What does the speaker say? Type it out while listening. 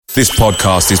This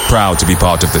podcast is proud to be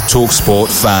part of the TalkSport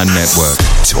Fan Network.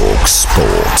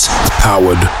 TalkSport.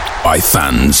 Powered by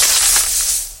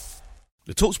fans.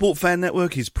 The TalkSport Fan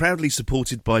Network is proudly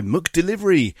supported by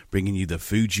McDelivery, bringing you the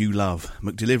food you love.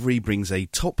 McDelivery brings a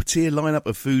top-tier lineup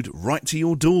of food right to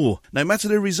your door. No matter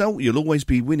the result, you'll always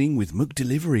be winning with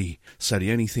McDelivery. So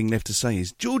the only thing left to say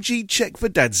is, Georgie, check for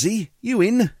Dadsy. You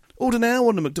in? Order now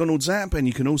on the McDonald's app, and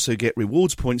you can also get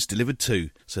rewards points delivered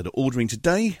too. So that ordering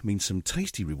today means some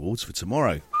tasty rewards for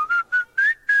tomorrow.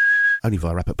 Only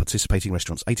via app at participating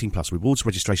restaurants. 18 plus. Rewards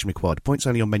registration required. Points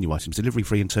only on menu items. Delivery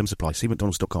free and terms apply. See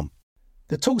mcdonalds.com.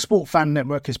 The TalkSport Fan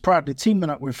Network is proudly teaming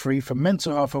up with Free for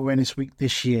Mental Health Awareness Week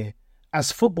this year.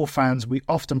 As football fans, we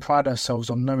often pride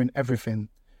ourselves on knowing everything,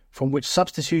 from which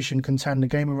substitution can turn the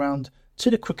game around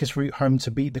to the quickest route home to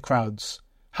beat the crowds.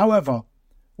 However,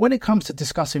 when it comes to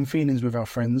discussing feelings with our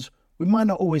friends, we might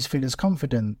not always feel as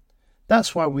confident.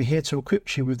 That's why we're here to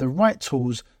equip you with the right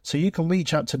tools so you can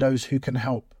reach out to those who can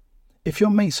help. If your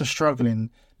mates are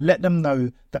struggling, let them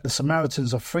know that the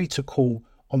Samaritans are free to call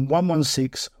on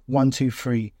 116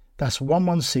 123. That's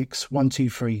 116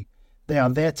 123. They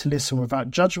are there to listen without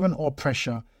judgment or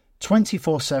pressure,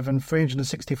 24/7,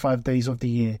 365 days of the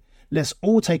year. Let's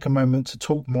all take a moment to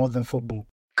talk more than football.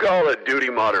 Call of Duty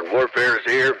Modern Warfare is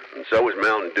here, and so is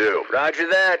Mountain Dew. Roger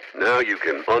that. Now you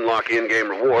can unlock in-game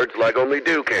rewards like only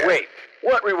Dew can. Wait,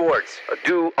 what rewards? A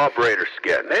Dew Operator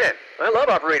Skin. Man, I love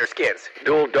Operator Skins.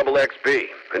 Dual double XP,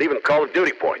 and even Call of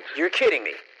Duty points. You're kidding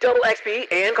me. Double XP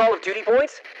and Call of Duty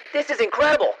points? This is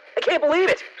incredible. I can't believe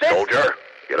it. Soldier,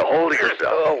 get a hold of yourself.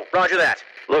 Oh, roger that.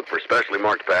 Look for specially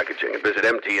marked packaging and visit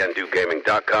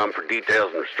mtn2gaming.com for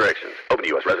details and restrictions. Open to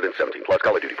U.S. residents 17 plus.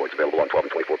 Call of Duty points available on 12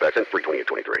 and 24 packs and free 20 and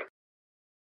 23.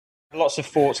 Lots of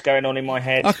thoughts going on in my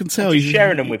head. I can tell I'm you.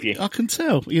 sharing them with you. I can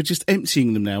tell. You're just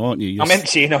emptying them now, aren't you? I'm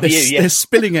emptying of you, yeah. They're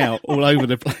spilling out all over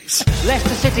the place.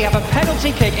 Leicester City have a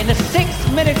penalty kick in the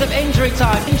 6th minute of injury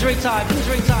time. Knockout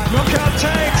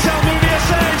takes, Almunia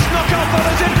saves, knockout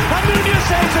follows in, Almunia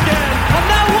saves again. And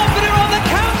now Watford are on the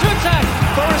counter-attack.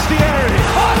 Forestieri.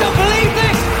 Oh, I don't believe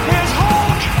this. Here's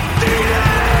Hulk.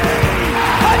 Deeney.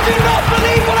 I do not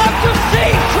believe what I've just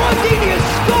seen. Troy Deeney has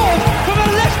scored from a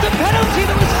Leicester penalty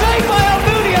that was saved by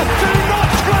Almunia. Do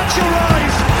not scratch your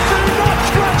eyes. Do not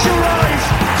scratch your eyes.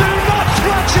 Do not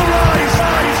scratch your eyes.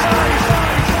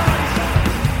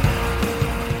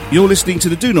 You're listening to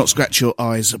the Do Not Scratch Your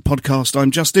Eyes podcast.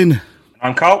 I'm Justin.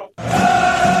 I'm Carl.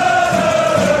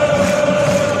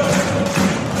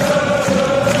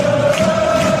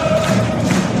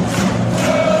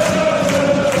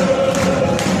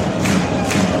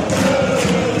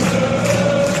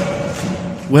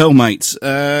 Well, mate,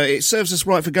 it serves us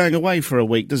right for going away for a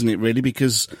week, doesn't it, really?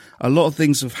 Because a lot of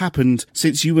things have happened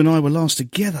since you and I were last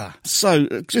together. So,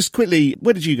 just quickly,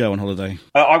 where did you go on holiday?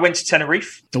 I went to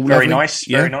Tenerife. Oh, very lovely. nice.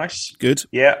 Yeah. Very nice. Good.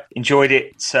 Yeah, enjoyed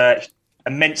it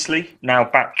immensely. Now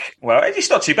back. Well, it's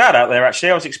not too bad out there,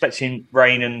 actually. I was expecting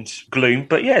rain and gloom,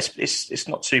 but yeah, it's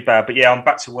not too bad. But yeah, I'm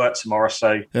back to work tomorrow,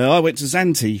 so... I went to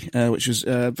Zante, which was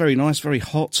very nice, very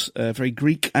hot, very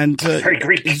Greek. And Very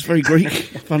Greek. It's very Greek,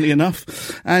 funnily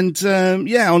enough. And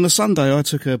on the Sunday, I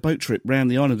took a boat trip round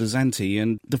the island of Zante,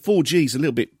 and the 4G's a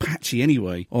little bit patchy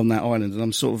anyway on that island, and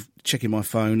I'm sort of checking my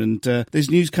phone, and there's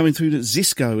news coming through that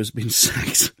Xisco has been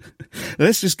sacked.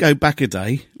 Let's just go back a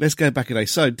day.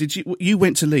 So, you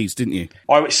went to Leeds, didn't you?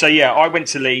 I went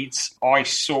to Leeds. I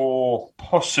saw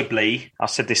possibly, I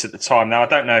said this at the time, now I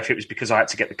don't know if it was because I had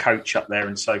to get the coach up there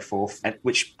and so forth,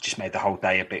 which just made the whole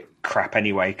day a bit crap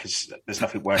anyway, because there's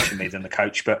nothing worse for me than the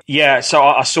coach. But yeah, so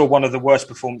I saw one of the worst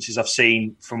performances I've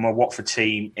seen from a Watford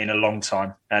team in a long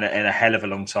time, and in a hell of a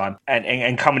long time.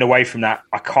 And coming away from that,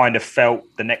 I kind of felt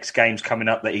the next games coming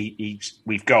up that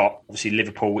we've got, obviously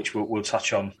Liverpool, which we'll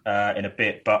touch on in a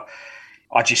bit, but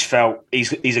I just felt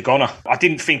he's a goner. I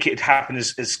didn't think it'd happen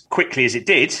as quickly as it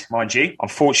did, mind you.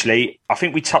 Unfortunately, I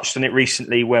think we touched on it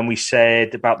recently when we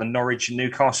said about the Norwich and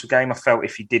Newcastle game. I felt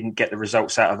if he didn't get the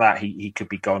results out of that, he could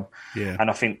be gone. Yeah. And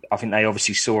I think they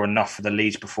obviously saw enough for the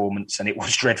Leeds performance, and it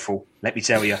was dreadful, let me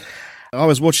tell you. I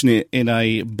was watching it in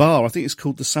a bar, I think it's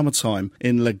called the Summertime,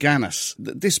 in Leganés.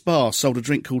 This bar sold a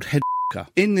drink called Head.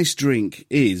 In this drink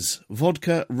is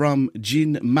vodka, rum,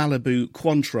 gin, Malibu,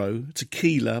 Cointreau,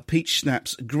 tequila, peach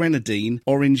schnapps, grenadine,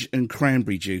 orange and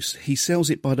cranberry juice. He sells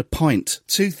it by the pint,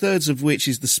 2/3 of which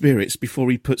is the spirits before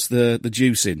he puts the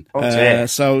juice in. Oh, dear.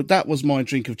 So that was my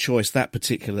drink of choice that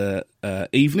particular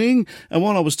evening. And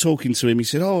while I was talking to him, he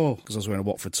said, because I was wearing a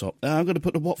Watford top, I'm going to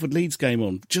put the Watford Leeds game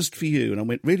on just for you. And I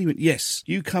went, really? He went, yes,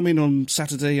 you come in on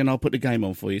Saturday and I'll put the game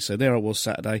on for you. So there I was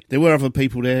Saturday. There were other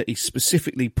people there. He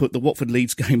specifically put the Watford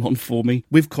Leeds game on for me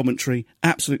with commentary.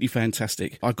 Absolutely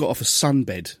fantastic. I got off a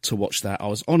sunbed to watch that. I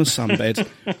was on a sunbed,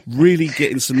 really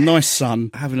getting some nice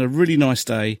sun, having a really nice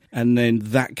day. And then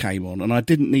that came on. And I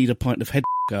didn't need a pint of head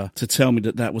to tell me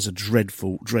that was a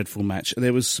dreadful, dreadful match.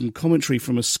 There was some commentary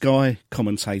from a Sky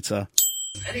commentator.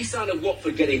 Any sign of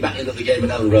Watford getting back into the game at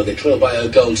Elland Road? They trail by a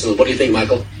goal still. What do you think,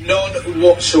 Michael? None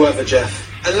whatsoever, Jeff.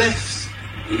 Unless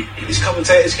it's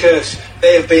commentator's curse.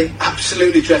 They have been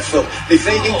absolutely dreadful. If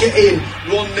they can get in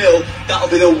 1-0, that'll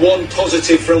be the one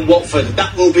positive from Watford.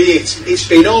 That will be it. It's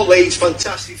been all Leeds,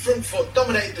 fantastic front foot,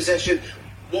 dominated possession.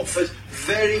 Watford,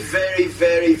 very, very,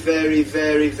 very, very,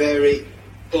 very, very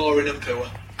boring and poor.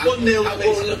 1-0. How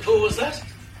boring and poor was that?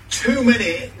 Too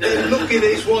many. They're lucky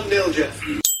that it's 1-0, Jeff.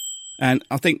 And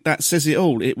I think that says it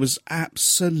all. It was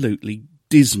absolutely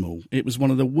dismal. It was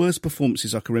one of the worst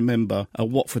performances I can remember a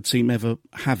Watford team ever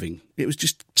having. It was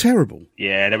just terrible.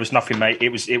 Yeah, there was nothing, mate. It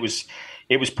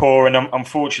was poor, and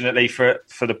unfortunately for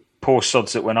the poor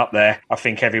sods that went up there, I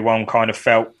think everyone kind of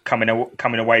felt coming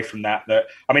away from that.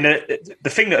 I mean, the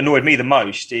thing that annoyed me the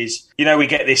most is, we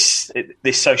get this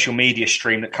social media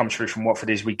stream that comes through from Watford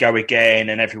is we go again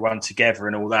and everyone together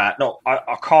and all that.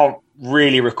 I can't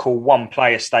really recall one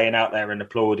player staying out there and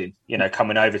applauding,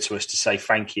 coming over to us to say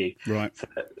thank you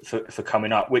for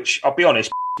coming up, which I'll be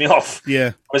honest, me off. Yeah.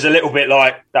 I was a little bit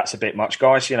like, that's a bit much,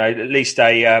 guys. At least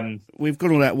we've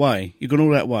gone all that way. You've gone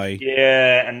all that way.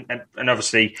 Yeah, and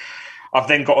obviously I've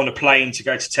then got on a plane to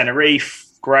go to Tenerife.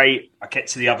 Great. I get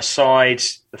to the other side.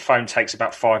 The phone takes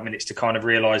about 5 minutes to kind of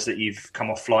realise that you've come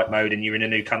off flight mode and you're in a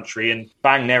new country, and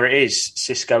bang, there it is.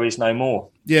 Cisco is no more.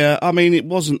 Yeah, I mean, it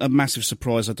wasn't a massive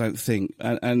surprise, I don't think.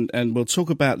 And we'll talk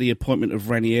about the appointment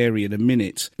of Ranieri in a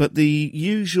minute. But the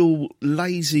usual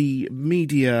lazy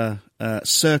media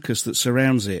circus that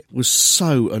surrounds it was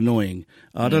so annoying.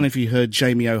 I don't know if you heard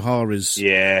Jamie O'Hara's...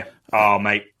 Yeah. Oh,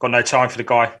 mate, got no time for the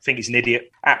guy. I think he's an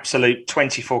idiot. Absolute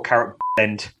 24-carat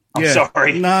end. I'm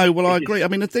sorry. No, well, I agree. I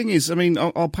mean, the thing is,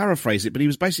 I'll paraphrase it, but he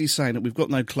was basically saying that we've got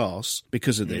no class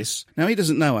because of this. Now, he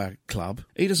doesn't know our club.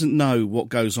 He doesn't know what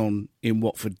goes on in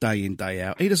Watford day in, day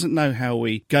out. He doesn't know how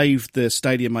we gave the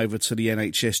stadium over to the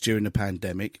NHS during the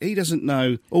pandemic. He doesn't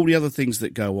know all the other things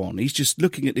that go on. He's just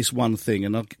looking at this one thing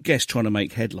and I guess trying to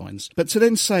make headlines. But to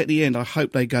then say at the end, I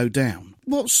hope they go down.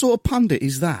 What sort of pundit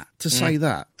is that to say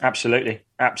that? Absolutely.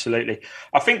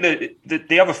 I think that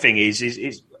the other thing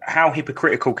is how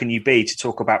hypocritical can you be to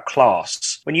talk about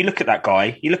class? When you look at that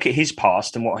guy, you look at his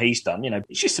past and what he's done,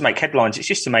 it's just to make headlines. It's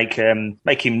just to make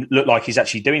him look like he's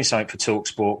actually doing something for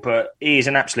TalkSport, but he is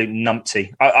an absolute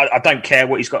numpty. I don't care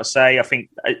what he's got to say. I think,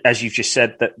 as you've just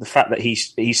said, that the fact that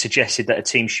he suggested that a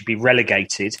team should be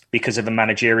relegated because of a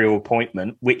managerial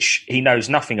appointment, which he knows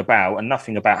nothing about and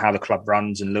nothing about how the club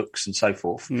runs and looks and so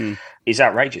forth, is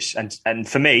outrageous. And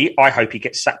for me, I hope he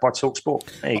gets sacked by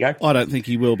TalkSport. There you go. I don't think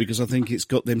he will, because I think it's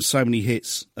got them so many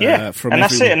hits. From and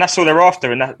that's it, and that's all they're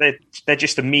after, and they're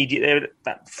just immediate. They're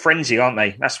that frenzy, aren't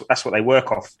they? That's what they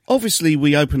work off. Obviously,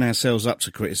 we open ourselves up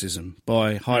to criticism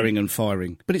by hiring and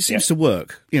firing, but it seems to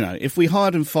work. If we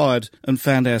hired and fired and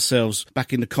found ourselves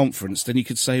back in the conference, then you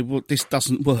could say, well, this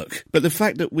doesn't work. But the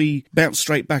fact that we bounced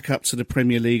straight back up to the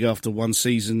Premier League after one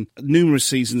season, numerous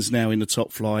seasons now in the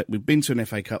top flight, we've been to an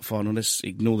FA Cup final. Let's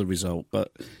ignore the result,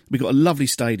 but we've got a lovely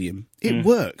stadium. It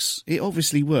works. It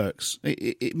obviously works.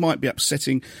 It might be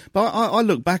upsetting, but I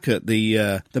look back at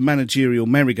the managerial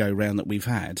merry-go-round that we've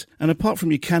had, and apart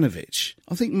from Jokanovic,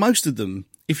 I think most of them,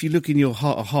 if you look in your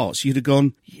heart of hearts, you'd have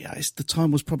gone, the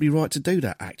time was probably right to do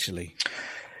that, actually.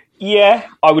 Yeah,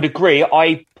 I would agree.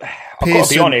 I've got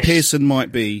to be honest. Pearson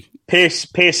might be.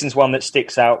 Pearson's one that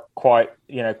sticks out quite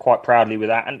proudly with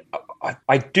that, and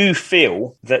I do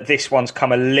feel that this one's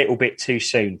come a little bit too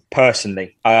soon,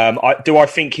 personally. Do I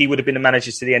think he would have been a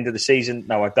manager to the end of the season?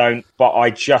 No, I don't. But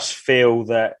I just feel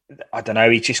that, I don't know,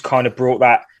 he just kind of brought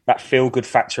that feel-good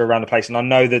factor around the place. And I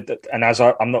know that, and as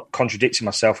I'm not contradicting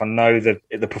myself, I know that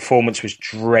the performance was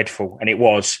dreadful, and it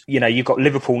was. You've got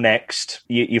Liverpool next.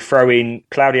 You throw in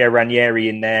Claudio Ranieri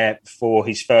in there for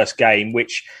his first game,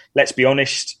 which, let's be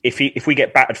honest, if we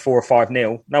get battered 4 or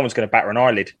 5-0, no one's going to batter an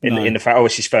eyelid in the fact,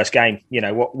 it's his first game.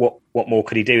 What more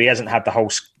could he do? He hasn't had the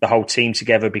whole team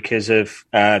together because of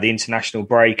the international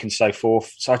break and so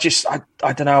forth. So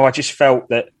I don't know. I just felt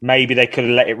that maybe they could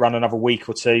have let it run another week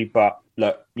or two, but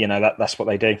look, that's what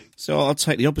they do. So I'll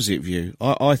take the opposite view.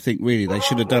 I think really they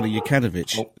should have done a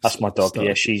Jokanovic. That's my dog.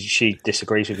 Yeah, she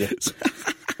disagrees with you.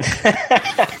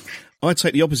 I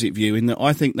take the opposite view in that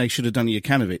I think they should have done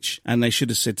Jokanovic, and they should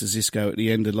have said to Xisco at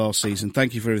the end of last season,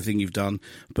 thank you for everything you've done,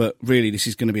 but really this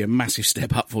is going to be a massive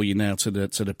step up for you now to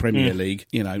the Premier League.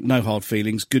 You know, no hard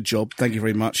feelings. Good job. Thank you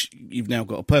very much. You've now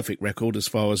got a perfect record as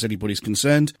far as anybody's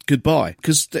concerned. Goodbye.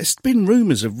 Because there's been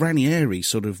rumours of Ranieri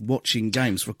sort of watching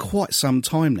games for quite some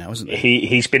time now, hasn't there?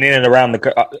 He's been in and around the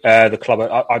club.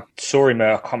 I saw him.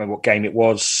 I can't remember what game it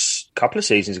was. A couple of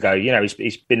seasons ago. You know,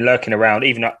 he's been lurking around,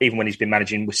 even when he's been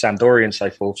managing with Sampdoria and so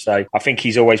forth. So I think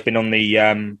he's always been on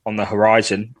the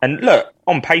horizon. And look,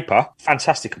 on paper,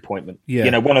 fantastic appointment. Yeah.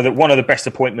 You know, one of the best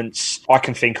appointments I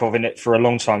can think of in it for a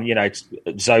long time. You know,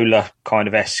 Zola kind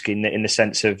of esque in the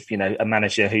sense of, you know, a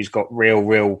manager who's got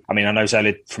real. I mean, I know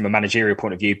Zola from a managerial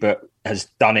point of view, but has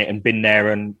done it and been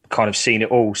there and kind of seen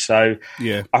it all. So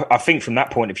yeah, I think from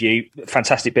that point of view,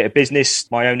 fantastic bit of business.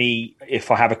 My only, if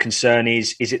I have a concern,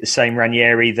 is it the same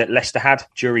Ranieri that Leicester had?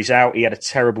 Jury's out. He had a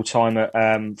terrible time at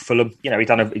Fulham. You know, he'd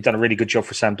done a really good job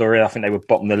for Sampdoria. I think they were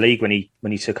bottom of the league when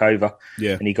he took over.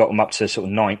 Yeah, and he got them up to sort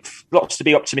of 9th. Lots to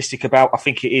be optimistic about. I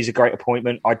think it is a great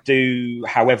appointment. I do,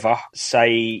 however,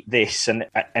 say this, and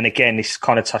again, this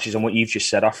kind of touches on what you've just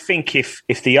said. I think if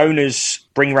the owners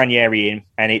bring Ranieri in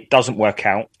and it doesn't work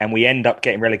out and we end up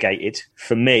getting relegated,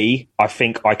 for me, I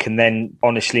think I can then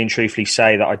honestly and truthfully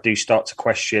say that I do start to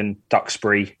question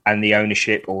Duxbury and the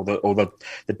ownership or the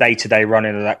day-to-day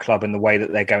running of that club and the way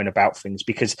that they're going about things,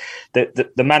 because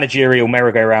the managerial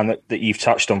merry-go-round that you've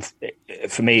touched on,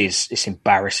 for me, it's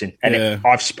embarrassing. And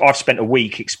I've spent a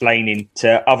week explaining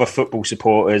to other football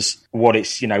supporters what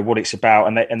it's about,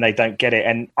 and they don't get it.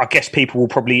 And I guess people will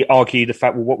probably argue the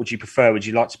fact, well, what would you prefer? Would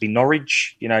you like to be Norwich?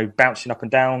 You know, bouncing up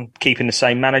and down, keeping the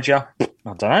same manager?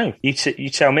 I don't know. You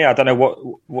tell me. I don't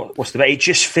know what's the. It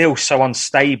just feels so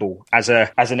unstable as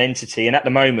an entity, and at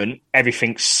the moment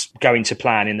everything's going to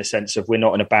plan in the sense of we're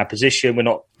not in a bad position. We're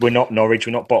not Norwich.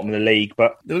 We're not bottom of the league.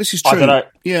 But well, this is true. I don't know.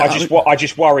 Yeah, I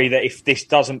just worry that if this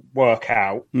doesn't work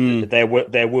out, there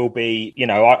will be. You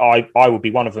know, I will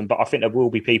be one of them, but I think there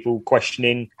will be people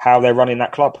questioning how they're running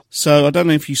that club. So I don't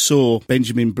know if you saw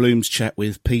Benjamin Bloom's chat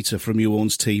with Peter from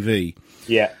Uorns TV.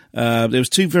 Yeah. There was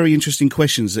 2 very interesting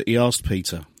questions that he asked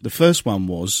Peter. The first one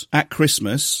was, at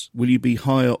Christmas, will you be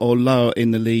higher or lower in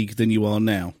the league than you are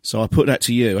now? So I put that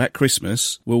to you. At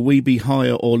Christmas, will we be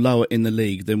higher or lower in the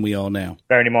league than we are now?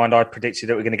 Bearing in mind, I predicted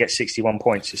that we're going to get 61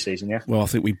 points this season, yeah? Well, I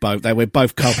think we're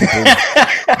both culpable.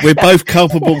 We're both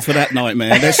culpable for that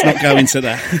nightmare. Let's not go into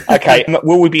that. Okay,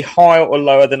 will we be higher or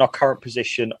lower than our current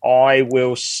position? I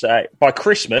will say, by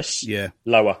Christmas,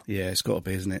 lower. Yeah, it's got to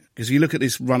be, isn't it? Because you look at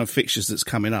this run of fixtures that's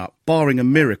coming up, barring a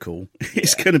miracle,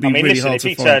 it's going to be really hard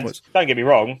to find points. Don't get me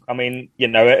wrong. I mean, you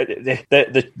know,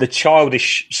 the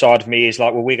childish side of me is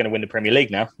like, well, we're going to win the Premier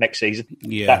League now next season.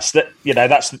 Yeah, that's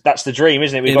the dream,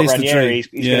 isn't it? We've got Ranieri.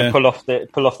 He's going to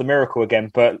pull off the miracle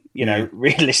again. But you know,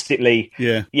 realistically,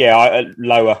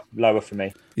 lower for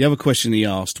me. The other question he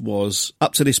asked was,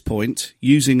 up to this point,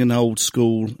 using an old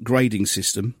school grading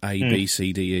system, A, B,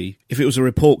 C, D, E, if it was a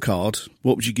report card,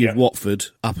 what would you give Watford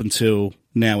up until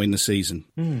now in the season?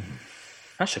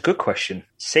 That's a good question.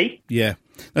 C? Yeah.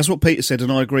 That's what Peter said,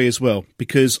 and I agree as well,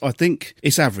 because I think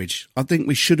it's average. I think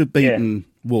we should have beaten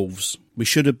Wolves. We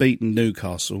should have beaten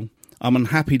Newcastle. I'm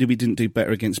unhappy that we didn't do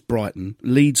better against Brighton.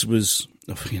 Leeds was,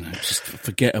 just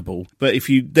forgettable. But if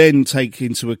you then take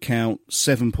into account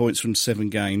 7 points from 7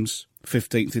 games,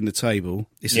 15th in the table,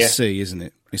 it's a C, isn't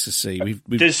it? It's a C.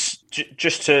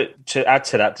 Just to add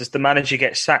to that, does the manager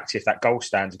get sacked if that goal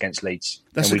stands against Leeds?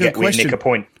 That's a good question. We nick a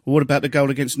point. Well, what about the goal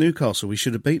against Newcastle? We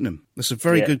should have beaten them. That's a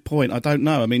very good point. I don't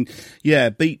know. I mean,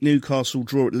 beat Newcastle,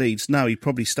 draw at Leeds. No, he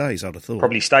probably stays, I'd have thought.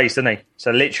 Probably stays, doesn't he?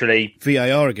 So literally...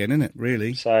 VAR again, isn't it,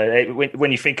 really? So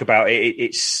when you think about it,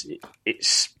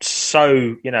 it's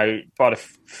so, by the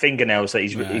fingernails that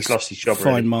he's lost his job.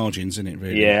 Fine really. Margins, isn't it,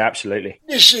 really? Yeah, absolutely.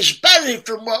 This is Barry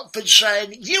from Watford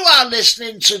saying, you are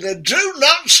listening to the Do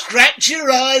Not Scratch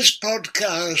Your Eyes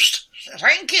podcast.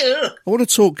 Thank you. I want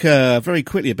to talk very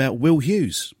quickly about Will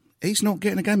Hughes. He's not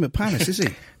getting a game at Palace, is he?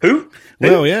 Who?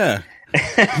 Well, yeah.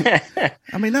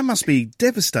 I mean, that must be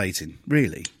devastating,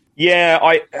 really. Yeah,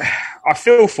 I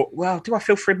feel for... Well, do I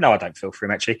feel for him? No, I don't feel for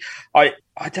him, actually. I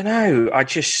don't know.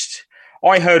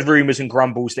 I heard rumours and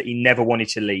grumbles that he never wanted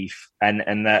to leave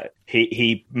and that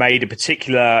he made a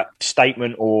particular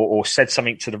statement or said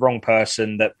something to the wrong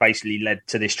person that basically led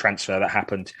to this transfer that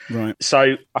happened. Right.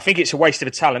 So I think it's a waste of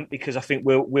a talent because I think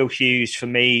Will Hughes, for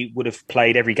me, would have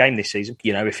played every game this season,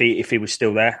 if he was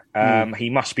still there. He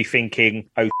must be thinking,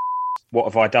 what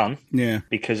have I done? Yeah.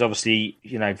 Because obviously,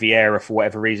 Vieira, for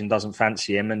whatever reason, doesn't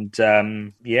fancy him. And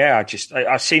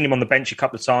I've seen him on the bench a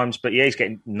couple of times, but he's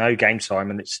getting no game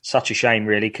time. And it's such a shame,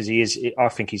 really, because I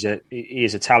think he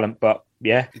is a talent, but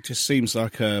yeah. It just seems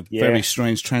like a very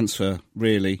strange transfer,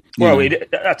 really. Well,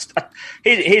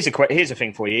 here's a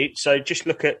thing for you. So just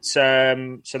look at,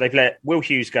 so they've let Will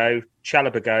Hughes go,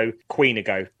 Chalobah go, Quina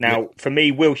go. Now, for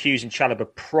me, Will Hughes and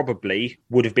Chalobah probably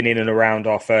would have been in and around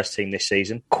our first team this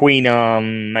season.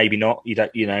 Quina, maybe not.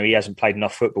 He hasn't played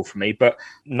enough football for me, but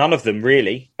none of them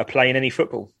really are playing any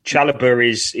football.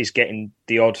 Chalobah is getting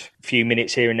the odd few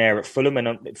minutes here and there at Fulham,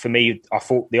 and for me, I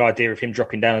thought the idea of him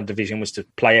dropping down a division was to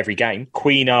play every game.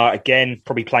 Quina, again,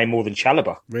 probably playing more than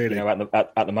Chalobah, really,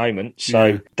 at the moment.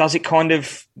 So does it kind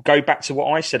of go back to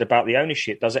what I said about the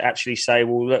ownership? Does it actually say,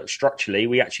 well, look, structurally,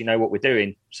 we actually know what we're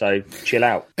doing, so chill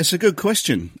out? It's a good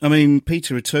question. I mean,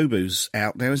 Peter Itobu's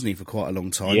out now, isn't he, for quite a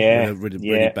long time? Yeah. With a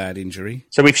really bad injury.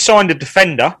 So we've signed a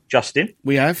defender, Justin.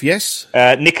 We have, yes.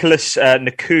 Nicholas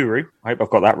Nakuru. I hope I've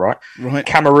got that right. Right.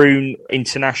 Cameroon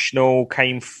international,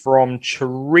 came from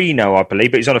Torino, I believe,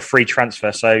 but he's on a free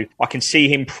transfer. So I can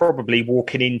see him probably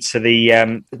walking into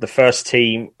the first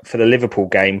team for the Liverpool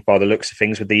game by the looks of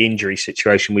things, with the injury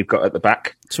situation we've got at the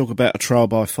back. Talk about a trial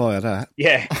by fire, that.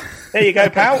 Yeah. There you go,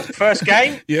 pal. First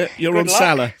game. Yeah, you're on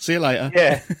Salah. See you later.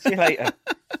 Yeah, see you later.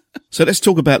 So let's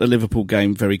talk about the Liverpool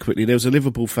game very quickly. There was a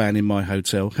Liverpool fan in my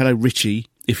hotel. Hello, Richie,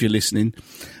 if you're listening.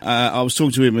 I was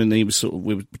talking to him and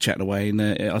we were chatting away, and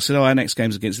I said, our next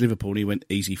game's against Liverpool, and he went,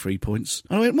 easy 3 points.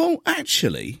 And I went, well,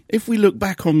 actually, if we look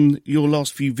back on your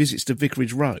last few visits to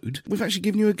Vicarage Road, we've actually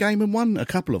given you a game and won a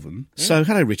couple of them. Yeah. So,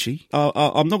 hello, Richie.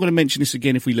 I'm not going to mention this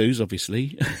again if we lose,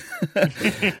 obviously.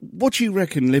 What do you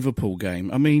reckon, Liverpool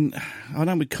game? I mean, I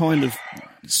know we kind of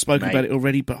spoke about it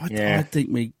already, but I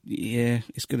think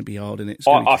it's going to be hard, isn't it?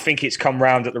 I think it's come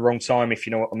round at the wrong time, if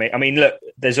you know what I mean. I mean, look,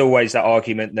 there's always that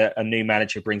argument that a new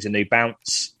manager brings a new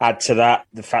bounce. Add to that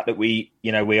the fact that we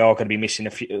are going to be missing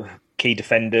a few key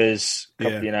defenders.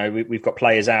 We've got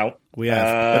players out. We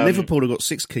have. But Liverpool have got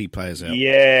 6 key players out.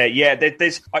 Yeah.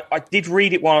 I did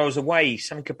read it while I was away,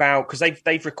 something about, because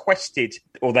they requested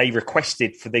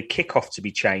for the kickoff to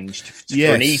be changed for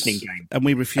an evening game, and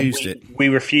we refused it. We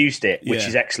refused it, which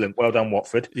is excellent. Well done,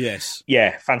 Watford. Yes.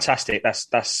 Yeah, fantastic. That's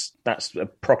a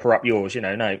proper up yours.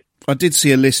 No. I did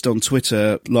see a list on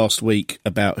Twitter last week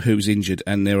about who's injured,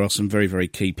 and there are some very, very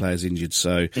key players injured.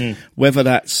 So whether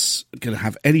that's going to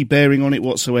have any bearing on it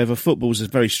whatsoever, football's a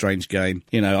very strange game.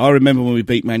 I remember when we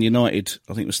beat Man United,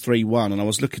 I think it was 3-1, and I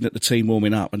was looking at the team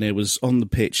warming up, and there was on the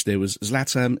pitch, there was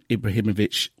Zlatan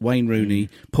Ibrahimovic, Wayne Rooney,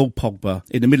 Paul Pogba.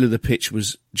 In the middle of the pitch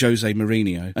was Jose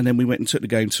Mourinho, and then we went and took the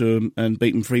game to them and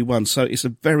beat them 3-1. So it's a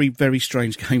very, very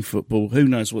strange game, football. Who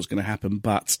knows what's going to happen,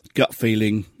 but gut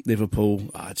feeling,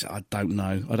 Liverpool, I don't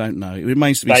know. It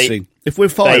remains to be seen. If we're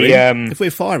firing,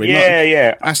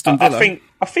 Aston Villa.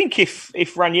 I think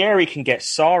if Ranieri can get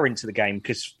Sarr into the game,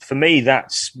 because for me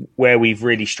that's where we've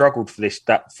really struggled for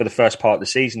the first part of the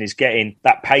season, is getting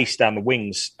that pace down the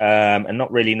wings and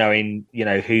not really knowing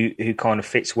who kind of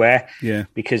fits where. Yeah.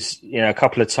 Because a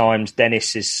couple of times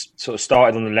Dennis has sort of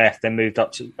started on the left, then moved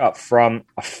up front.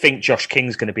 I think Josh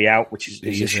King's going to to be out, which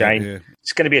is a shame. Yeah.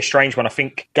 It's going to be a strange one. I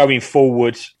think going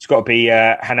forward, it's got to be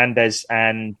Hernandez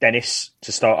and Dennis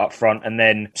to start up front, and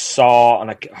then Sarr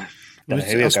and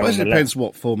I suppose it depends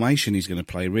what formation he's going to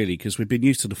play, really, because we've been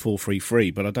used to the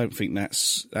 4-3-3, but I don't think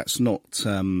that's not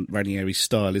Ranieri's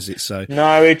style, is it? So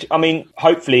no,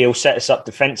 hopefully he'll set us up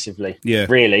defensively. Yeah,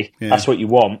 really, that's what you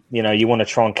want. You want to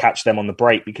try and catch them on the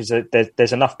break, because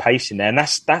there's enough pace in there, and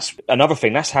that's another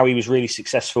thing. That's how he was really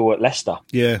successful at Leicester.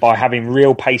 Yeah, by having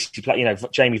real pacey play.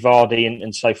 Jamie Vardy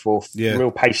and so forth. Yeah,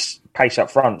 real pace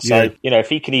up front. So if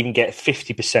he can even get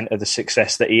 50% of the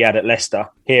success that he had at Leicester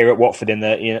here at Watford in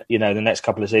the next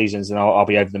couple of seasons, and I'll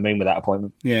be over the moon with that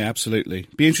appointment. Yeah, absolutely.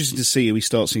 Be interesting to see who he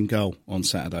starts in goal on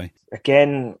Saturday.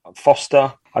 Again,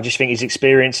 Foster. I just think his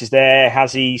experience is there.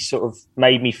 Has he sort of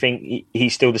made me think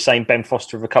he's still the same Ben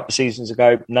Foster of a couple of seasons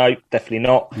ago? No, definitely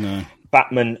not. No.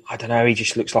 Batman, I don't know, he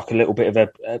just looks like a little bit of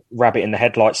a rabbit in the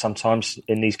headlights sometimes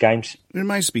in these games. It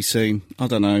remains to be seen. I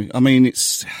don't know. I mean,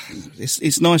 it's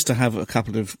nice to have a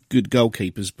couple of good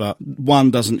goalkeepers, but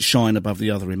one doesn't shine above the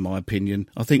other, in my opinion.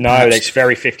 I think it's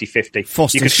very 50-50.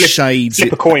 Foster you could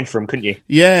flip a coin from, couldn't you?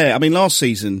 Yeah, I mean, last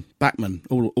season, Backman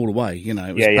all the way, it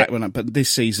was Backman, but this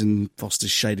season,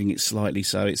 Foster's shading it slightly,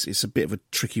 so it's a bit of a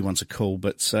tricky one to call,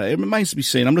 but it remains to be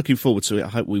seen. I'm looking forward to it. I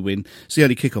hope we win. It's the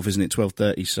early kickoff, isn't it?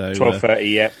 12:30, so...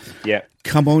 12:30, yeah.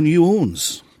 Come on, you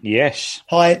Horns. Yes.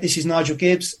 Hi, this is Nigel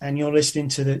Gibbs, and you're listening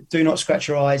to the Do Not Scratch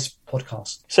Your Eyes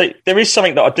podcast. So there is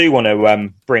something that I do want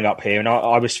to bring up here, and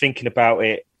I was thinking about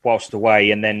it whilst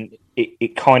away, and then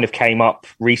it kind of came up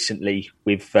recently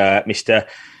with Mr.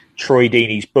 Troy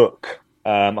Deeney's book.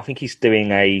 I think he's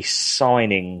doing a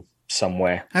signing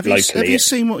somewhere locally. Have you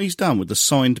seen what he's done with the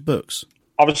signed books?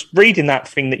 I was reading that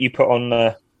thing that you put on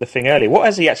the thing earlier. What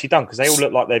has he actually done? Because they all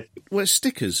look like they've... Well, it's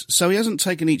stickers. So he hasn't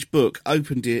taken each book,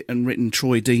 opened it and written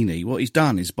Troy Deeney. What he's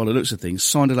done is, by the looks of things,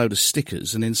 signed a load of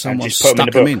stickers and then someone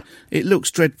stuck them in. It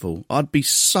looks dreadful. I'd be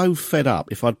so fed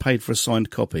up if I'd paid for a signed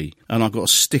copy and I got a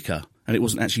sticker and it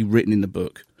wasn't actually written in the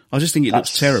book. I just think it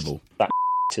looks terrible.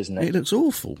 Isn't it? It looks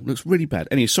awful. It looks really bad.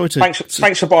 Anyway, sorry to...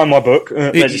 Thanks for buying my book.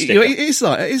 It's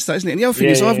that, isn't it? And the other thing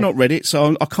is, I've not read it,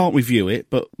 so I can't review it,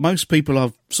 but most people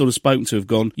I've sort of spoken to have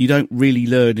gone, you don't really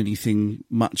learn anything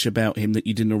much about him that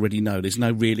you didn't already know. There's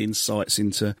no real insights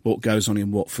into what goes on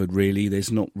in Watford, really.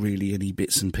 There's not really any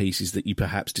bits and pieces that you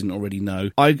perhaps didn't already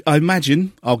know. I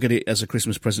imagine I'll get it as a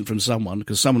Christmas present from someone,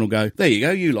 because someone will go, there you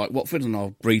go, you like Watford, and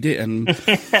I'll read it, and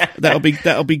that'll be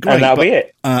great. And that'll be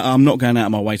it. I'm not going out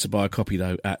of my way to buy a copy,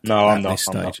 though, at this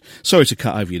stage. Sorry to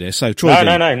cut over you there. So, Troy...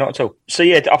 No, not at all. So,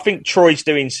 yeah, I think Troy's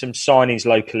doing some signings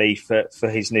locally for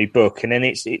his new book, and then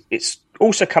it's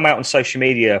also come out on social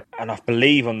media, and I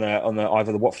believe on the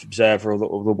either the Watford Observer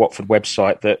or the Watford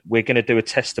website, that we're going to do a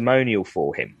testimonial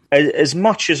for him. As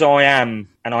much as I am,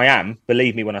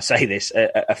 believe me when I say this,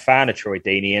 a fan of Troy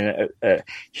Deeney and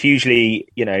hugely,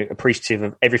 appreciative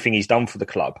of everything he's done for the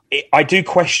club, I do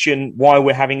question why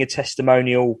we're having a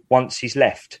testimonial once he's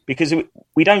left, because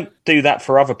we don't do that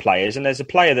for other players. And there's a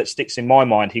player that sticks in my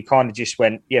mind who kind of just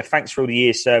went, yeah, thanks for all the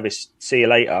years service, see you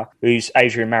later, who's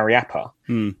Adrian Mariappa,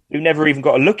 who never even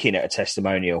got a look in at a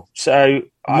testimonial. So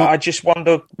I just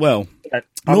wonder... Well...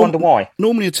 I wonder why.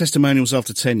 Normally a testimonial's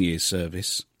after 10 years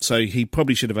service, so he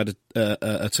probably should have had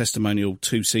a testimonial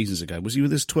 2 seasons ago. Was he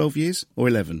with us 12 years or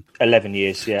 11? 11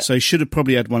 years, yeah. So he should have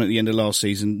probably had one at the end of last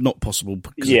season, not possible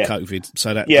because of COVID,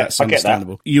 so that's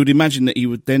understandable. That. You would imagine that he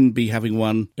would then be having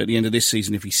one at the end of this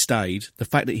season if he stayed. The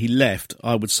fact that he left,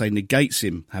 I would say, negates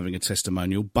him having a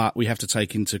testimonial, but we have to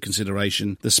take into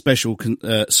consideration the special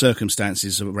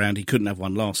circumstances around he couldn't have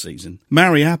one last season.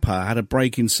 Mariappa had a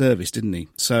break in service, didn't he?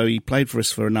 So he played for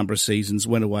us for a number of seasons,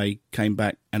 went away, came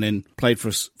back, and then played for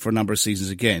us for a number of seasons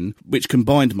again, which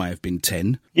combined may have been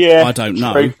 10. Yeah, I don't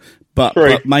know. But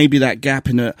maybe that gap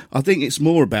in it, I think it's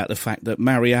more about the fact that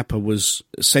Mariappa was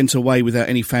sent away without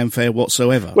any fanfare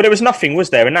whatsoever. Well, there was nothing, was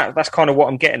there? And that's kind of what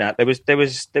I'm getting at. There was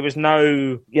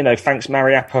no, thanks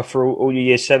Mariappa for all your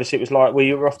years service. It was like, well,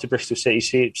 you were off to Bristol City,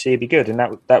 see you be good, and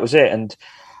that was it. And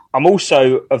I'm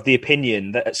also of the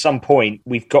opinion that at some point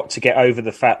we've got to get over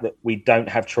the fact that we don't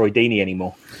have Troy Deeney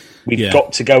anymore. We've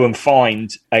got to go and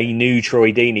find a new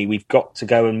Troy Deeney. We've got to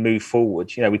go and move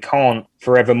forward. We can't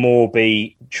forevermore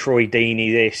be Troy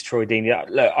Deeney this, Troy Deeney that.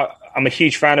 Look, I'm a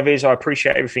huge fan of his. I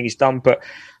appreciate everything he's done, but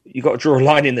you've got to draw a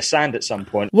line in the sand at some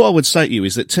point. What I would say to you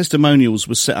is that testimonials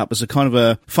was set up as a kind of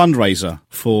a fundraiser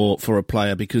for a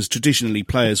player, because traditionally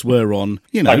players were on,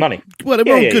 money. Well,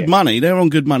 they were on good money. They were on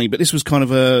good money, but this was kind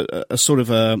of a sort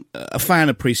of a fan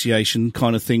appreciation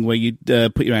kind of thing where you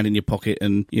put your hand in your pocket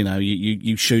and,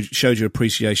 you showed your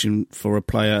appreciation for a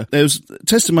player. There was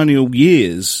testimonial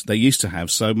years they used to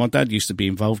have. So my dad used to be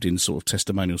involved in sort of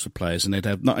testimonials for players, and they'd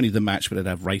have not only the match, but they'd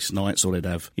have race nights, or they'd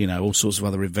have, all sorts of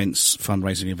other events,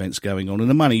 fundraising events going on, and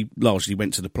the money largely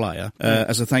went to the player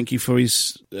as a thank you for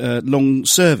his long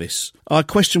service. I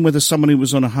question whether someone who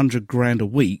was on $100,000 a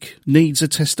week needs a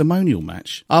testimonial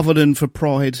match, other than for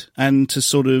pride and to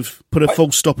sort of put a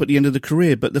full stop at the end of the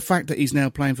career. But the fact that he's now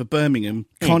playing for Birmingham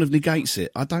kind of negates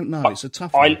it. I don't know. It's a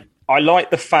tough one. I like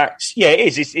the fact, yeah,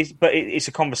 it is. But it's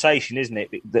a conversation, isn't it?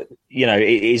 That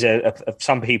it is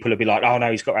some people will be like, oh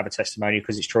no, he's got to have a testimonial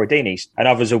because it's Troy Deeney's, and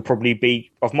others will probably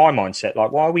be of my mindset,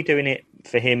 like, why are we doing it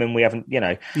for him and we haven't,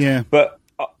 Yeah. But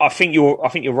I think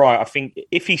you're right. I think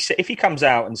if he comes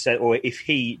out and said, or if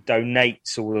he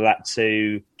donates all of that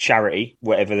to charity,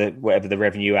 whatever the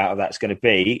revenue out of that's going to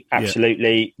be,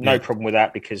 absolutely no problem with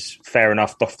that, because fair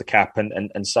enough, doff the cap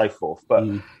and so forth. But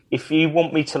if you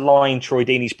want me to line Troy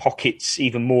Deeney's pockets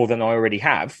even more than I already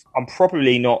have, I'm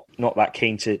probably not that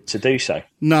keen to do so.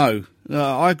 No,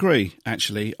 I agree,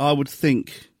 actually. I would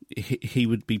think he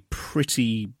would be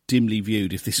pretty dimly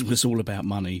viewed if this was all about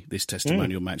money, this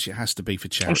testimonial match. It has to be for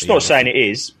charity. I'm not saying it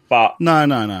is, but... No.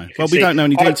 Well, we don't know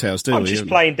any details, do we? I'm just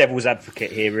playing devil's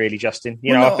advocate here, really, Justin.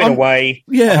 I've been away.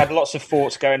 Yeah. I've had lots of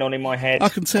thoughts going on in my head. I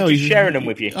can tell. I'm just sharing them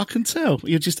with you. I can tell.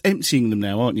 You're just emptying them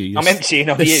now, aren't you? I'm emptying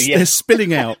on you, yeah. They're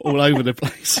spilling out all over the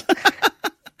place.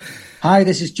 Hi,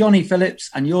 this is Johnny Phillips,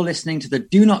 and you're listening to the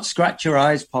Do Not Scratch Your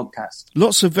Eyes podcast.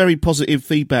 Lots of very positive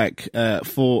feedback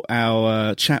for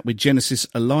our chat with Genesis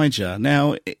Elijah.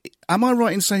 Now, Am I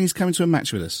right in saying he's coming to a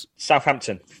match with us?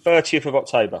 Southampton, 30th of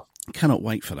October. Cannot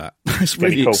wait for that. It's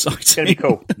really exciting. It's going to be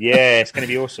cool. Yeah, it's going to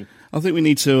be awesome. I think we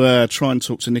need to try and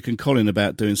talk to Nick and Colin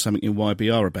about doing something in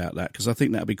YBR about that, because I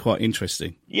think that would be quite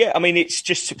interesting. Yeah, I mean, it's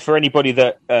just for anybody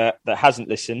that hasn't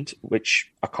listened,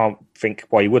 which I can't think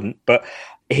why you wouldn't, but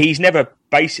he's never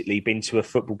basically been to a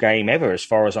football game ever, as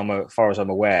far as I'm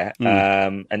aware,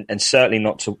 and certainly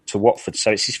not to Watford.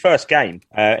 So it's his first game,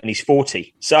 and he's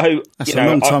 40. So that's a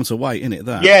long time to wait, isn't it?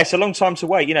 That yeah, it's a long time to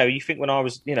wait. You think when I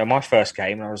was, my first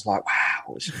game, and I was like, wow,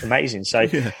 it was amazing. So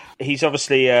he's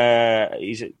obviously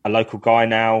he's a local guy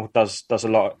now, does a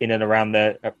lot in and around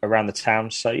the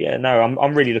town. So yeah, no,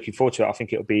 I'm really looking forward to it. I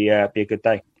think it'll be a good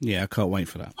day. Yeah, I can't wait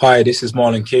for that. Hi, this is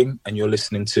Marlon King, and you're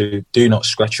listening to Do Not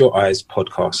Scratch Your Eyes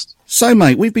podcast. So,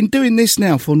 mate, we've been doing this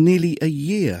now for nearly a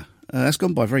year. That's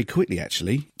gone by very quickly,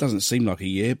 actually. Doesn't seem like a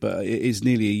year, but it is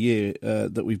nearly a year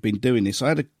that we've been doing this. I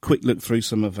had a quick look through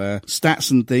some of our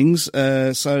stats and things.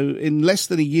 So in less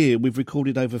than a year, we've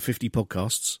recorded over 50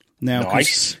 podcasts. Now,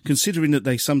 nice. Considering that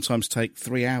they sometimes take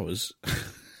 3 hours...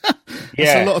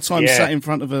 That's a lot of time sat in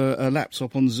front of a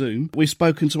laptop on Zoom. We've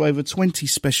spoken to over 20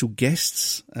 special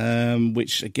guests,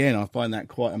 which, again, I find that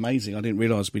quite amazing. I didn't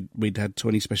realise we'd had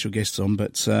 20 special guests on,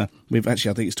 but we've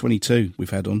actually, I think it's 22 we've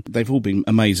had on. They've all been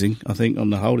amazing, I think,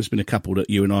 on the whole. There's been a couple that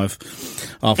you and I have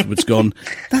afterwards gone,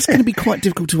 that's going to be quite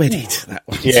difficult to edit, that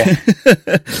one. Yeah.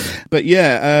 But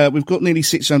yeah, we've got nearly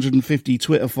 650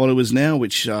 Twitter followers now,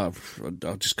 which I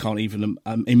just can't even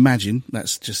imagine.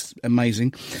 That's just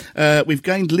amazing. We've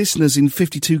gained listeners in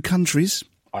 52 countries.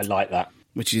 I like that.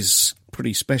 Which is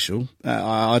pretty special.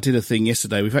 I did a thing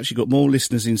yesterday. We've actually got more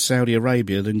listeners in Saudi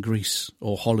Arabia than Greece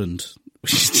or Holland,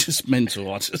 which is just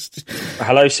mental.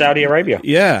 Hello, Saudi Arabia.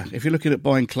 Yeah, if you're looking at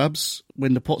buying clubs,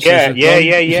 when the pot yeah,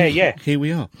 here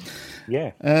we are.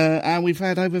 Yeah. And we've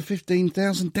had over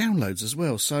 15,000 downloads as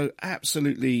well. So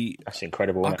absolutely... That's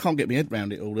incredible. I can't get my head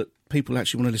around it all, that people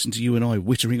actually want to listen to you and I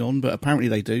wittering on, but apparently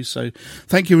they do. So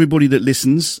thank you, everybody that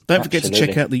listens. Don't forget to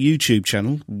check out the YouTube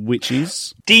channel, which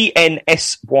is...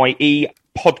 DNSYE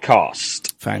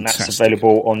Podcast. Fantastic. And that's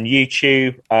available on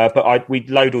YouTube. But we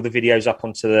load all the videos up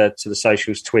onto the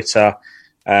socials, Twitter,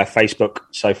 Facebook,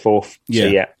 so forth. Yeah. So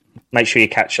yeah. Make sure you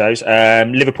catch those.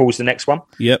 Liverpool's the next one.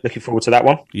 Yep. Looking forward to that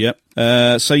one. Yep.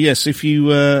 So, yes, if you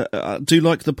do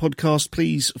like the podcast,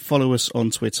 please follow us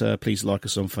on Twitter. Please like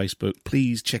us on Facebook.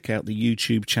 Please check out the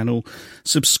YouTube channel.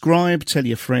 Subscribe, tell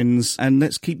your friends, and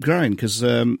let's keep growing because,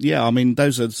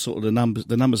 those are sort of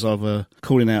the numbers I've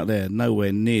calling out there.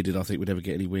 Nowhere near did I think we'd ever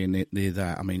get anywhere near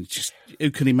that. I mean, just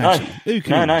who can imagine? No. Who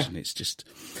can imagine? No.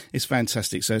 It's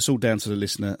fantastic. So it's all down to the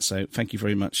listener. So thank you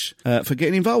very much for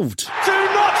getting involved. Do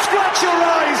not scratch your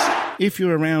eyes! If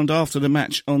you're around after the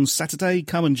match on Saturday,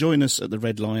 come and join us at the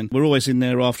Red Lion. We're always in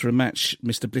there after a match.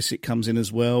 Mr. Blissett comes in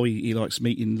as well. He likes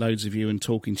meeting loads of you and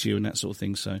talking to you and that sort of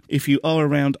thing. So if you are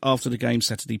around after the game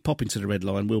Saturday, pop into the Red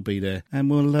Lion. We'll be there and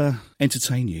we'll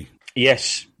entertain you.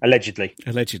 Yes, allegedly.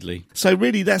 So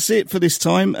really, that's it for this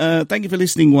time. Thank you for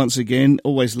listening once again.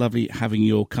 Always lovely having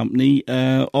your company.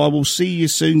 I will see you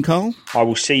soon, Carl. I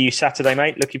will see you Saturday,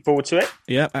 mate. Looking forward to it.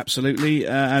 Yeah, absolutely.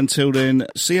 Until then,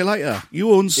 see you later.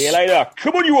 You ons. See you later.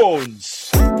 Come on, you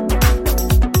ons.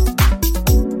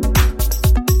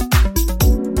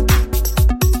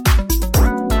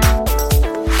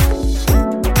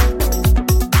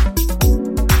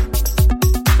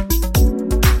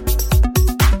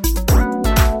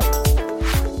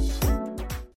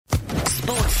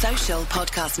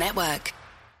 Podcast Network.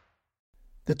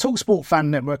 The TalkSport Fan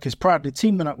Network is proudly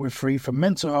teaming up with Free for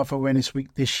Mental Health Awareness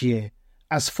Week this year.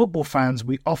 As football fans,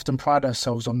 we often pride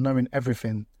ourselves on knowing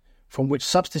everything, from which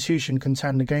substitution can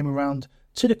turn the game around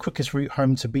to the quickest route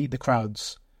home to beat the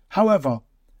crowds. However,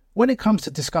 when it comes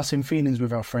to discussing feelings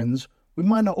with our friends, we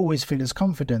might not always feel as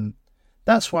confident.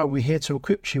 That's why we're here to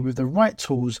equip you with the right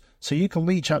tools so you can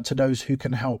reach out to those who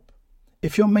can help.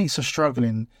 If your mates are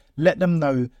struggling, let them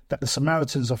know that the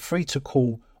Samaritans are free to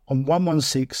call on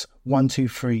 116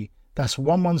 123. That's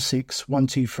 116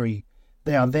 123.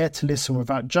 They are there to listen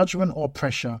without judgment or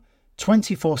pressure,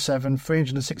 24/7,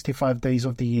 365 days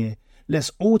of the year.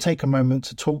 Let's all take a moment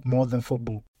to talk more than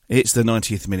football. It's the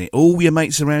 90th minute. All your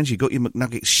mates around, you got your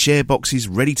McNuggets share boxes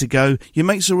ready to go. Your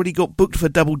mates already got booked for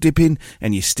double dipping,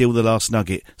 and you're still the last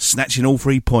nugget, snatching all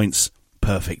 3 points.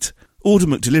 Perfect. Order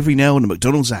McDelivery now on the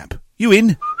McDonald's app. You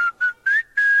in?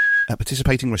 At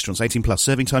participating restaurants, 18 plus,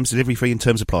 serving times, delivery free and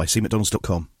terms apply. See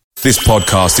mcdonalds.com. This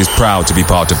podcast is proud to be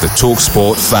part of the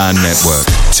TalkSport Fan Network.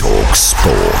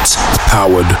 TalkSport.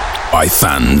 Powered by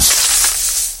fans.